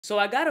So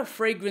I got a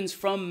fragrance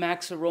from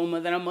Max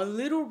Aroma that I'm a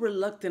little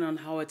reluctant on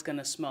how it's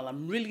gonna smell.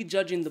 I'm really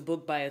judging the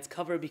book by its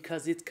cover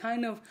because it's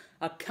kind of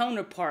a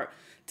counterpart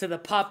to the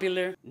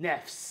popular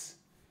Neffs.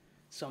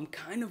 So I'm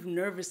kind of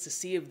nervous to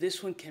see if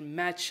this one can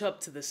match up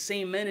to the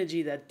same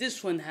energy that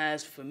this one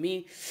has for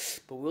me.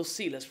 But we'll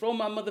see. Let's roll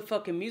my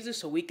motherfucking music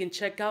so we can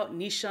check out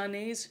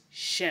Nishane's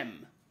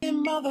Shem. We're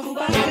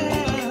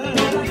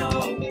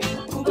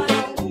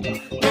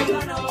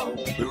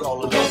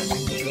all alone.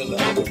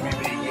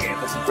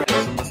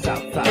 Friends from the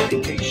south side,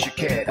 in case you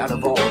cared. Out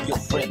of all your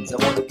friends, I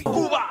want to be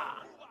Wooooo.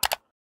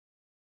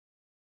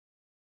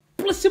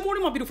 Blessed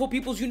morning, my beautiful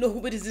peoples. You know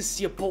who it is. This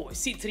is your boy,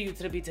 C to the U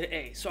to the B to the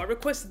A. So I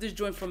requested this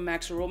joint from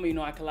Max Aroma. You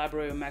know, I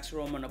collaborate with Max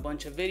Aroma on a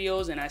bunch of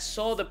videos, and I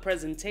saw the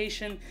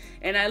presentation,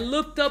 and I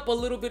looked up a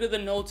little bit of the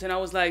notes, and I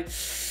was like,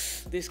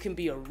 this can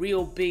be a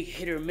real big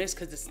hit or miss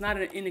because it's not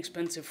an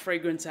inexpensive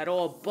fragrance at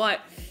all,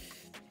 but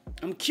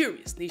I'm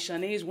curious.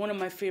 Nishane is one of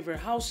my favorite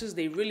houses.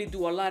 They really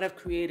do a lot of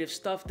creative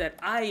stuff that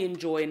I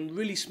enjoy and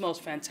really smells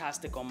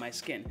fantastic on my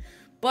skin.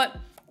 But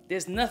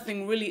there's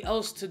nothing really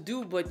else to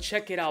do but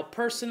check it out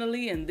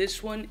personally. And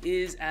this one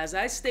is, as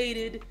I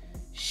stated,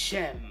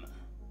 Shem.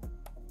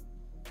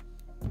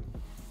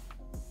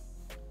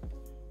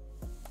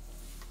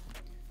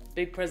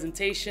 Big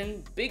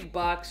presentation, big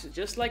box,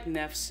 just like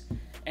Neffs.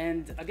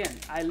 And again,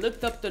 I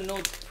looked up the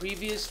notes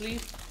previously.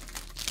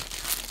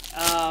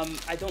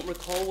 I don't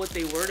recall what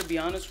they were, to be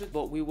honest with,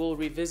 but we will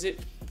revisit.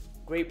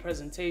 Great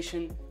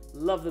presentation.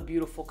 Love the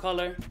beautiful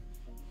color.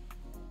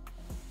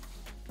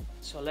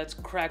 So let's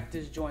crack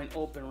this joint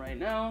open right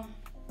now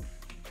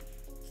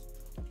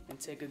and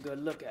take a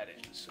good look at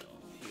it. So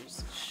here's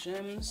the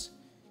Shems.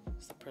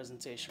 That's the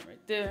presentation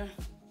right there.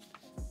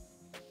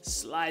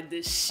 Slide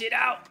this shit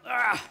out.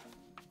 Ah!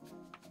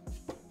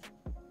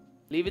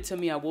 Leave it to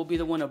me. I will be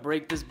the one to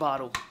break this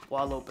bottle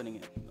while opening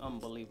it.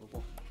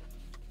 Unbelievable.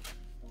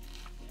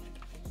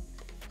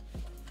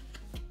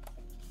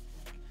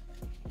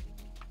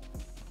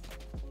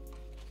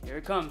 Here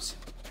it comes.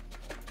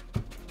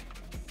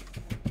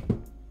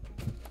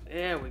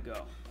 There we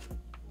go.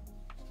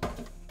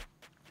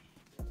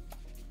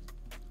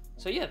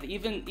 So yeah,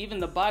 even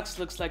the box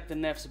looks like the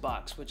Neffs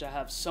box, which I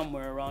have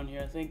somewhere around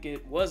here. I think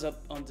it was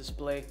up on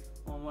display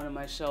on one of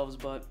my shelves,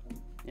 but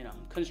you know,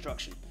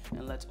 construction.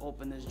 And let's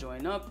open this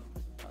joint up.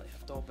 I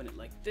have to open it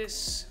like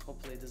this.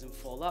 Hopefully it doesn't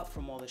fall out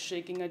from all the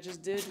shaking I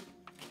just did.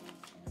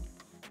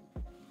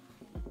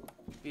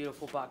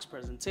 Beautiful box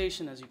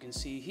presentation, as you can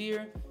see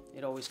here.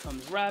 It always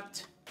comes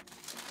wrapped.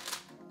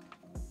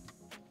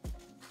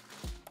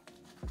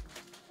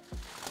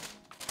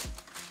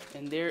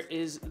 And there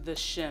is the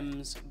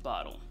Shems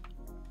bottle.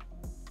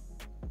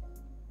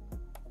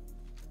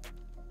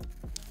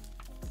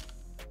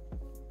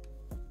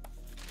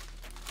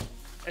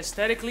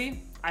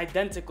 Aesthetically,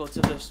 identical to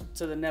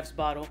the Neffs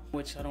bottle,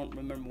 which I don't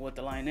remember what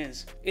the line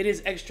is. It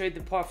is extrait de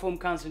parfum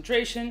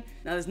concentration.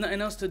 Now there's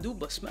nothing else to do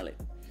but smell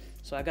it.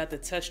 So I got the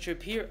test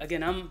strip here.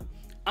 Again,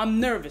 I'm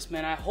nervous,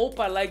 man. I hope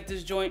I like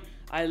this joint.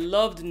 I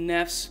loved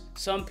Neffs.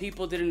 Some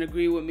people didn't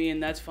agree with me,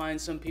 and that's fine.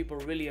 Some people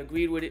really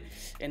agreed with it,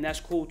 and that's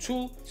cool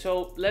too.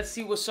 So let's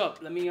see what's up.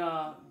 Let me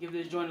give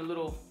this joint a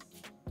little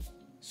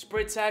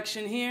spritz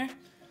action here,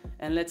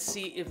 and let's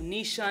see if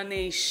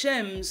Nishane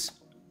Shems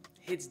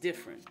hits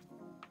different.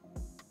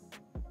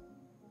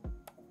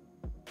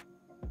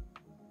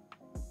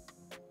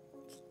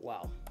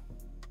 Wow.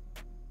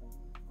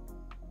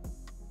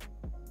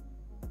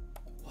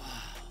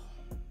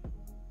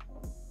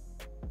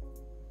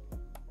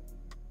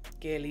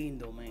 Qué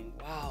lindo, man.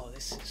 Wow,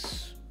 this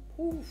is...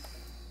 Oof.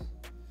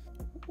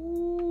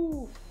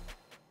 Ooh.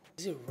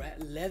 Is it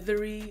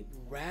leathery,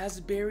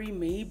 raspberry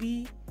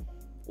maybe?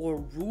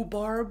 Or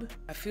rhubarb?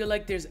 I feel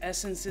like there's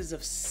essences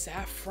of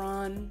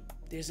saffron.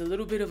 There's a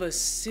little bit of a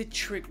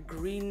citric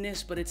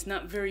greenness, but it's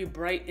not very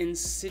bright and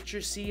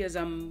citrusy as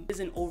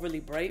isn't overly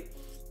bright.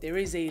 There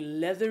is a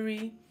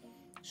leathery,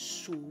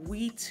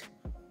 sweet,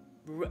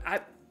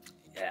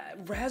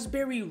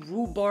 raspberry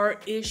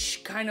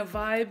rhubarb-ish kind of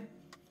vibe.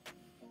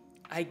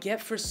 I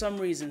get, for some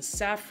reason,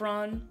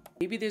 saffron.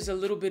 Maybe there's a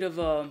little bit of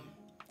a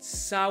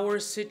sour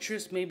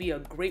citrus, maybe a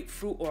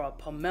grapefruit or a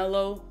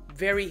pomelo.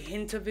 Very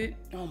hint of it.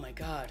 Oh my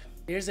God.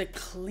 There's a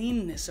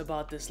cleanness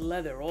about this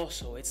leather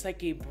also. It's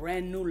like a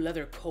brand new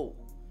leather coat.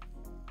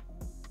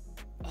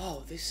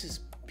 Oh, this is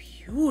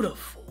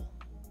beautiful.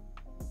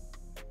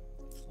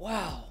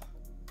 Wow.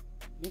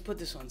 Let me put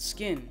this on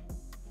skin.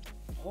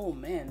 Oh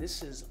man,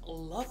 this is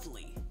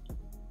lovely.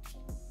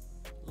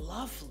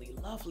 Lovely,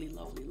 lovely,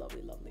 lovely,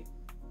 lovely, lovely.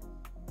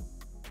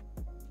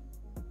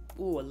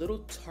 Ooh, a little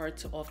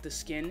tart off the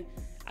skin.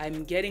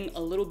 I'm getting a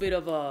little bit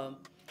of a,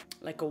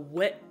 like a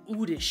wet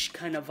oudish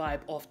kind of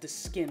vibe off the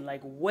skin.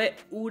 Like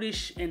wet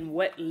oudish and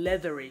wet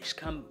leatherish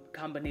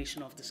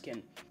combination off the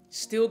skin.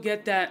 Still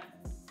get that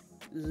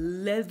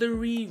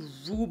leathery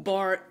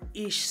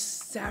rhubarb-ish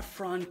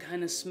saffron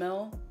kind of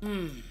smell.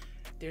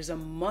 There's a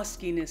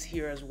muskiness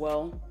here as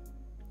well.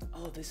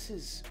 Oh, this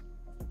is...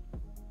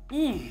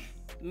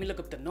 Let me look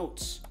up the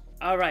notes.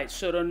 All right,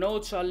 so the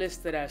notes are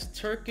listed as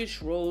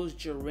Turkish rose,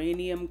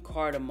 geranium,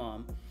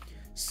 cardamom.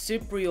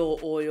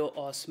 cypriol oil,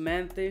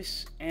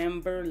 osmanthus,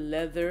 amber,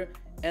 leather,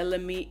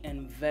 elemi,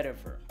 and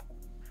vetiver.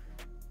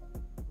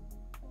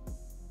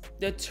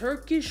 The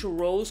Turkish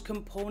rose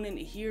component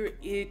here,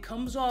 it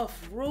comes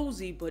off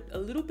rosy, but a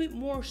little bit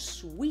more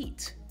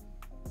sweet.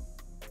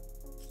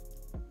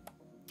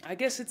 I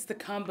guess it's the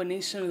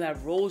combination of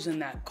that rose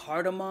and that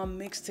cardamom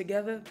mixed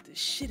together. This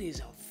shit is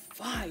a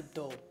vibe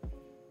though.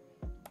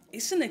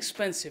 It's an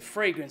expensive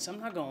fragrance, I'm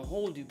not gonna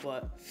hold you,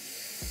 but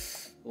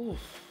ooh.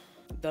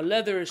 The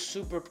leather is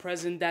super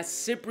present. That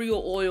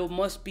cypriol oil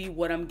must be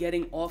what I'm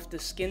getting off the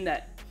skin,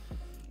 that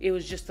it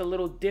was just a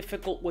little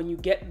difficult when you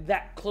get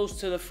that close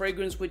to the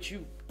fragrance, which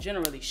you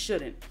generally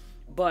shouldn't.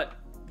 But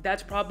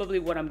that's probably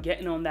what I'm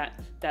getting on that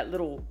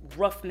little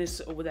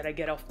roughness that I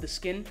get off the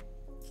skin.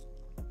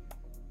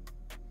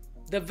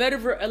 The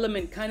vetiver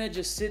element kind of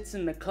just sits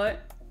in the cut.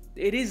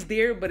 It is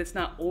there, but it's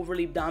not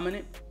overly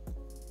dominant.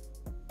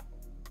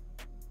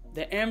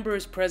 The amber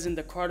is present,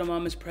 the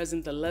cardamom is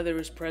present, the leather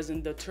is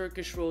present, the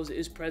Turkish rose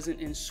is present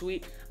in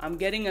sweet. I'm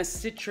getting a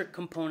citric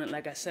component,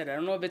 like I said. I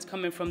don't know if it's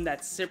coming from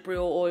that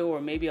cypriol oil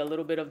or maybe a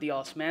little bit of the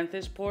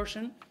osmanthus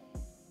portion.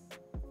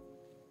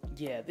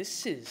 Yeah,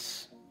 this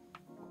is...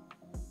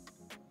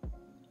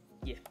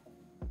 yeah.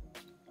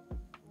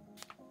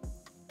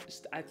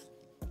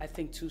 I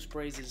think 2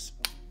 sprays is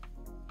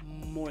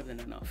more than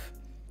enough.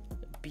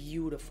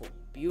 Beautiful,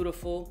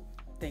 beautiful.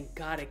 Thank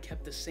God it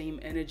kept the same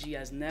energy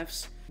as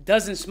Neff's.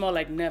 Doesn't smell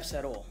like Neff's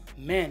at all.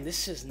 Man,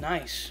 this is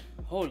nice.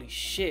 Holy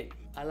shit.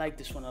 I like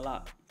this one a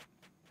lot.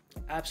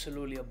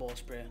 Absolutely a ball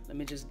sprayer. Let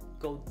me just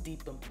go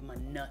deep into my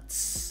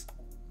nuts.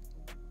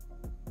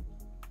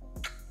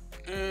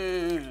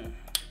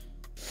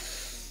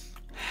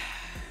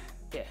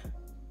 Yeah.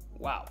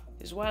 Wow.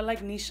 This is why I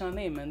like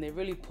Nishane, man. They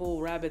really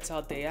pull rabbits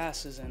out their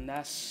asses, and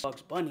that's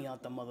Bugs Bunny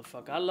out the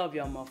motherfucker. I love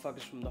y'all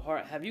motherfuckers from the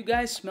heart. Have you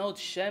guys smelled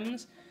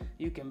Shem's?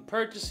 You can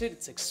purchase it.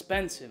 It's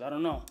expensive. I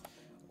don't know.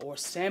 Or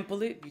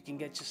sample it. You can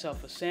get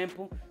yourself a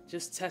sample.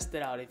 Just test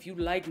it out. If you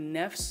like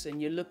Neff's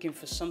and you're looking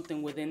for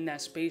something within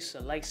that space,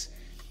 a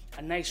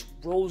nice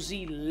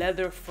rosy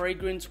leather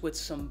fragrance with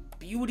some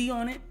beauty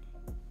on it,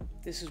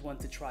 this is one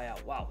to try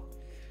out. Wow.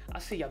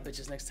 I'll see y'all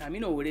bitches next time. You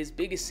know what it is.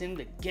 Biggest in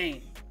the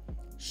game.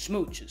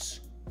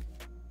 Smooches.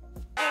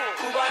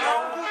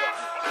 Cubaknow,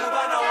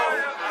 Cubaknow,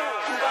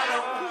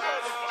 Cubaknow,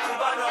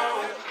 Cubaknow.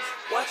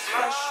 What's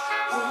fresh?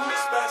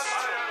 Who's best?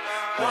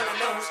 Wanna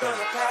know who's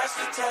gonna pass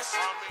the test?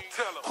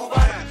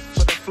 Cubaknow.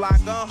 For the fly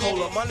gun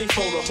holder, money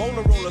folder,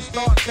 Motorola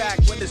start tack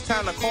when it's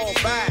time to call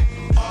back.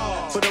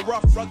 For the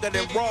rough, rugged,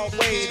 and raw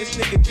way, this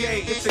nigga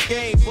Jay, it's a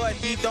game, but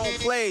he don't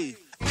play.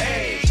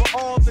 Hey, for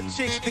all the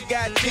chicks that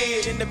got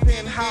dead in the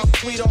penthouse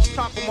suite on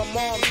top of my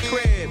mom's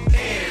crib.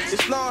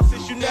 It's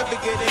nonsense you never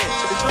get in.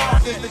 It's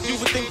nonsense that you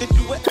would think that